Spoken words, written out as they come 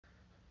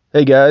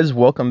Hey guys,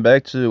 welcome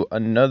back to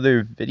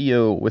another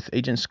video with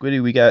Agent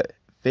Squiddy. We got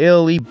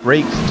Faily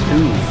Breaks 2.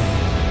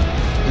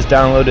 Just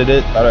downloaded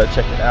it, thought I'd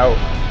check it out.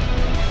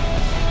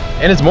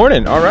 And it's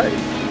morning, alright.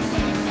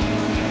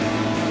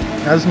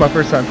 Now this is my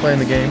first time playing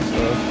the game,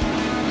 so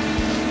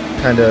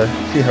kinda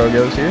see how it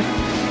goes here.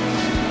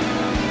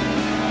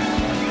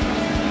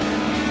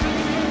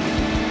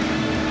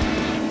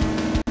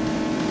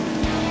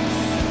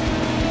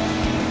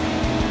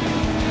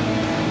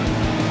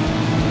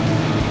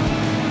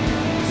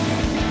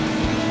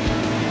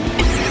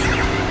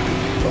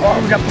 Oh,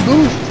 we got the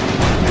boost!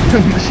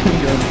 Machine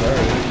guns,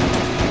 alright.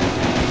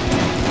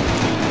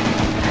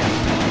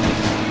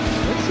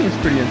 That seems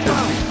pretty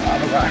interesting.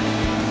 Alright.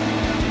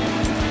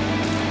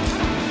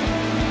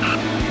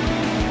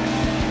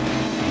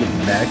 Get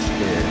max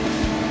there.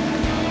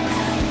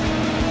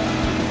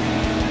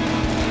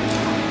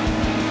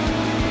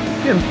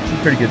 Getting some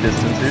pretty good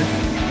distance here.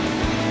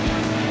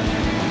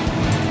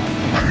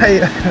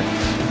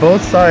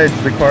 Both sides,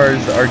 the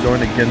cars are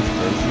going against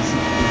us. This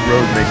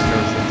road makes no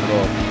sense at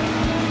all.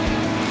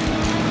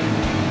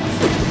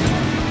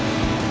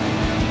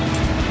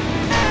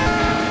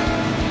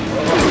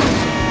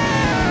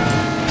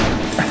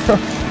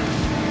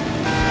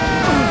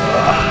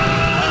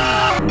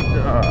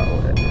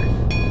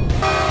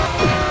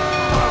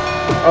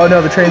 Oh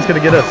no, the train's gonna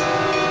get us.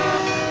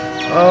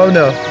 Oh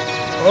no.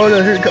 Oh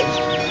no, here it comes.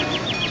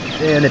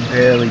 And it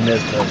barely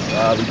missed us.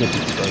 Ah, we get to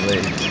keep our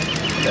legs.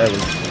 That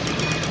was...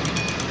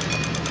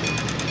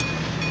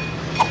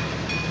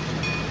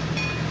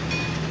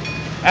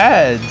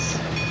 Ads!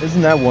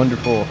 Isn't that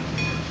wonderful?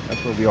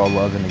 That's what we all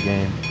love in the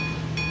game.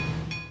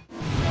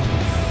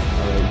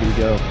 Alright, here we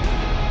go.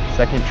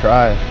 Second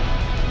try.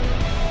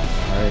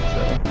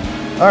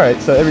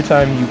 Alright, so every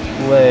time you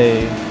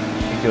play,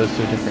 it goes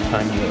to a different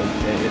time of the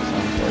day, it sounds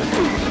like.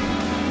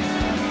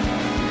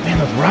 Man,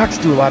 those rocks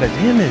do a lot of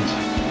damage.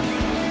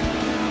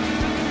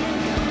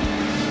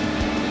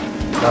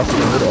 That's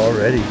good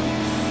already.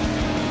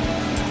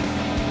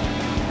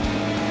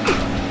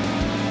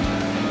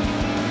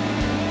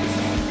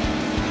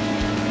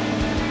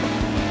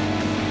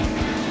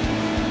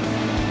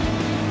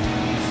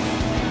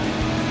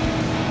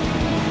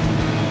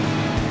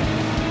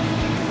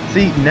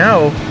 See,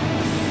 now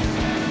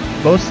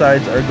both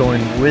sides are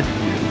going with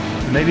you.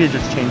 Maybe it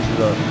just changes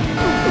up,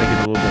 make it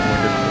a little bit more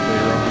difficult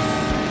later on.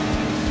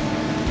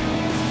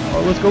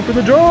 Oh, let's go for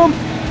the jump!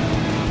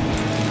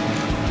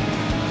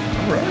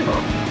 Alright.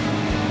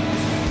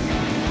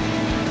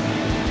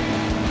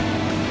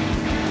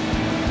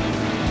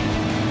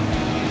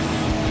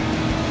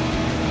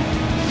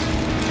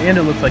 And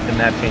it looks like the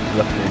map changes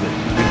up a little bit.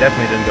 We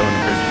definitely didn't go in the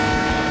bridge.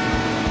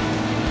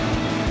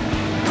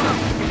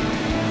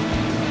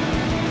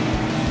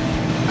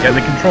 Yeah,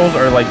 the controls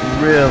are like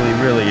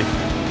really,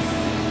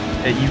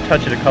 you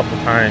touch it a couple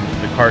times,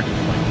 the car just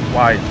like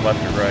flies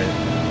left or right.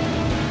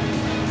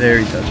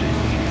 Very touchy.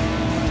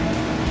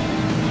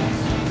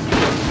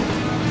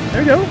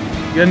 There we go.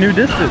 We got a new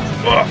distance.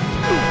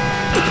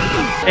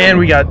 And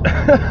we got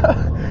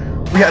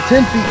we got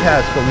 10 feet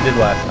past what we did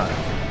last time.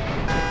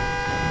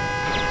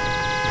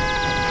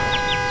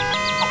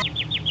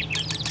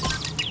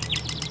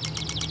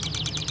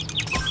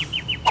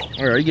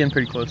 Alright, getting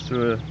pretty close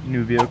to a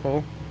new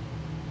vehicle.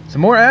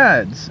 Some more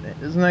ads!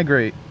 Isn't that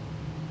great?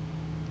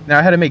 Now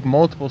I had to make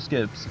multiple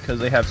skips because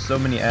they have so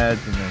many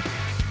ads in there.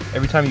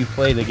 Every time you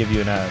play they give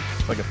you an ad.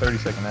 It's like a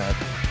 30-second ad.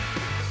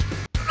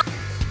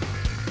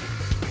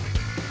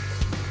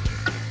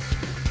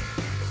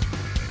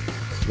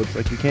 Looks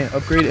like you can't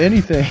upgrade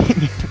anything.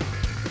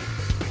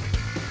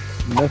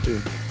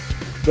 Nothing.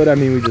 But I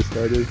mean, we just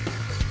started.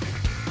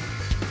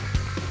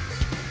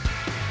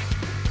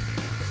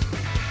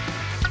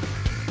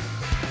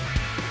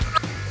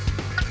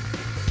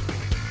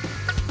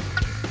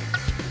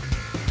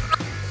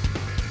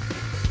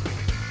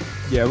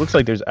 Yeah, it looks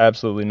like there's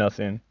absolutely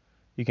nothing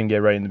you can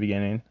get right in the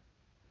beginning.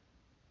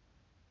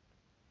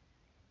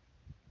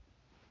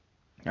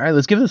 Alright,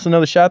 let's give this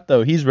another shot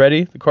though. He's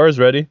ready. The car is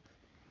ready.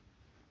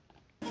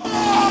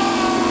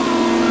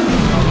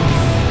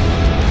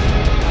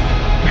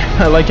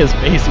 I like his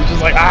face. He's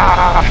just like,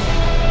 ah!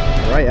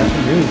 Alright,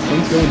 afternoon.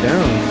 Sun's going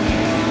down.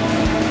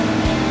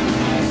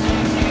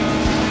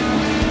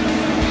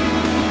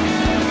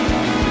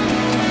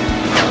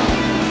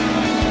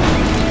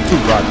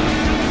 Ooh, Roger.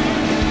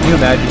 Can you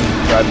imagine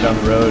driving down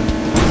the road,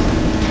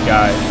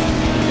 guy,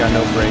 you got no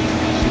brakes.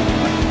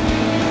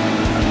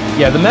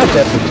 Yeah, the map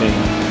definitely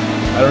changed.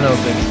 I don't know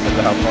if it's because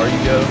of how far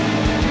you go,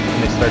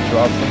 and they start you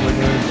off somewhere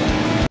new.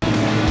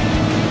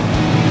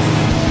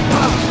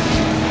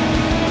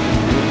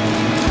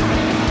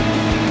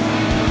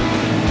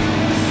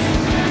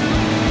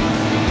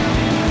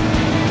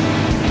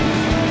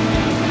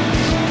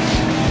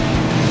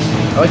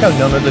 I like how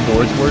none of the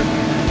doors work.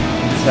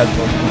 It just has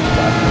both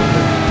flash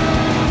open.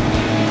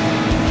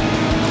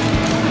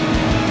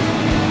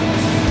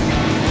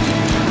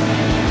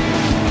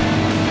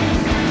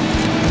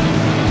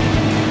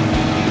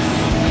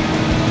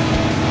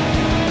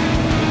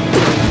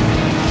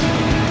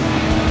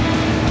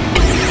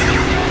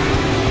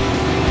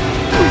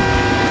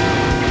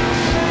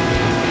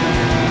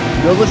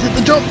 Go, let's hit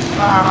the jump.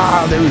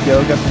 Ah, there we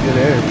go. Got some good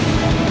air.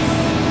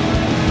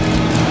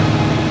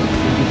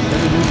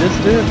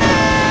 Distance.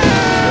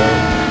 So,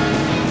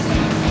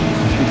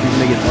 see if we can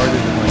make it harder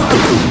than like.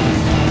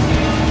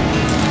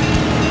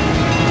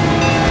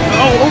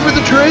 Oh, over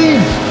the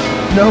train!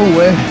 No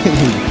way.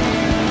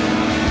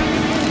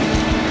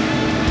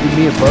 Give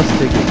me a bus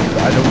ticket.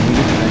 I don't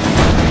need a train.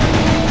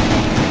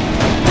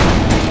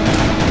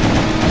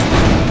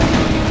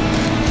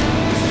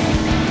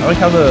 I like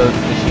how the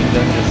machine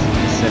gun just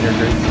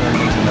disintegrates them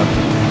into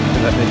nothing.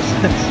 If that makes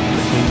sense.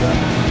 Machine gun.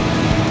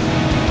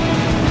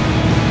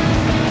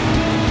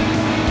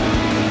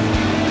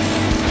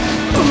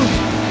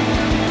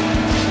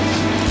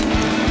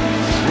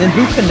 And then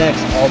who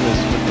connects all this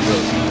with the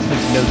road? This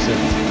makes no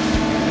sense.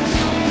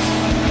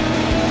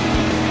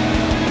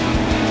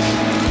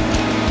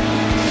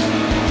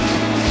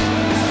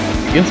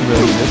 Against a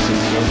really good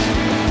distance, though.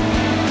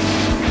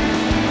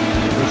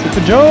 Let's hit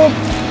the jump!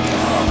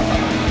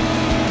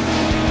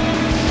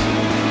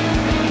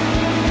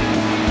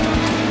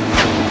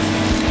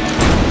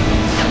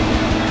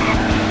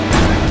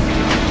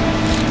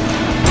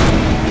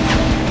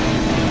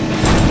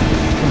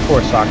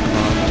 Poor soccer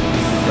mom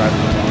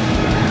driving along.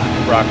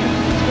 Rocket,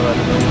 that's what I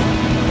don't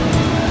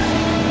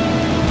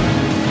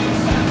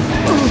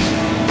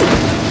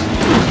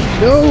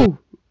know.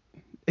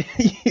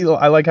 No!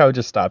 I like how it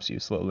just stops you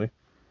slowly.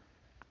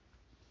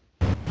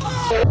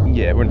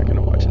 Yeah, we're not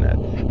gonna watch that.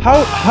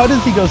 How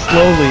does he go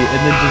slowly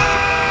and then just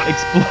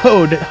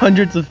explode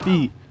hundreds of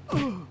feet?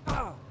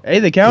 Hey,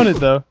 they counted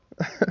though.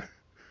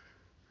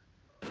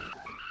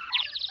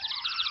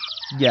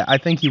 Yeah, I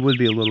think he would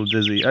be a little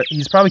dizzy.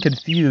 He's probably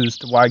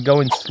confused why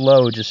going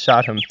slow just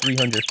shot him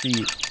 300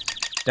 feet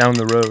down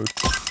the road.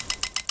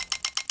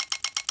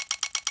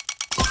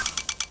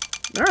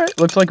 Alright,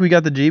 looks like we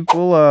got the Jeep.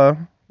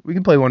 We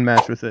can play one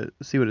match with it,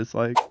 see what it's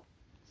like.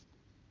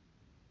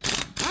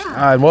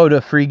 What would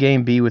a free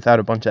game be without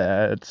a bunch of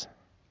ads?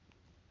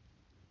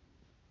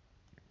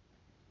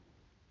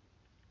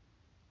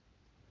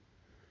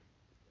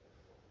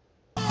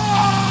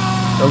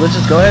 So let's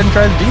just go ahead and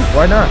try the Jeep,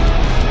 why not?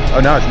 Oh,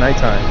 now it's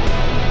nighttime.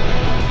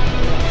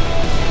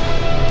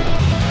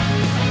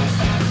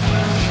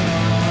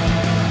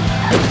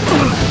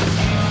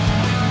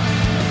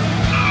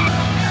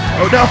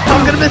 Oh no,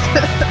 I'm gonna miss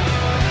it!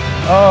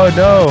 Oh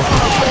no!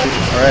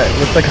 Alright,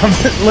 looks like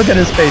look at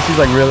his face, he's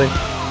like, really?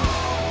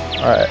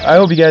 Alright, I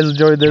hope you guys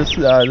enjoyed this.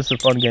 This is a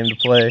fun game to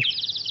play.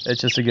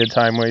 It's just a good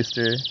time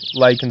waster.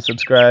 Like and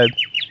subscribe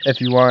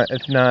if you want.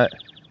 If not,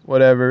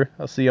 whatever.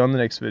 I'll see you on the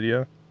next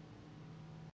video.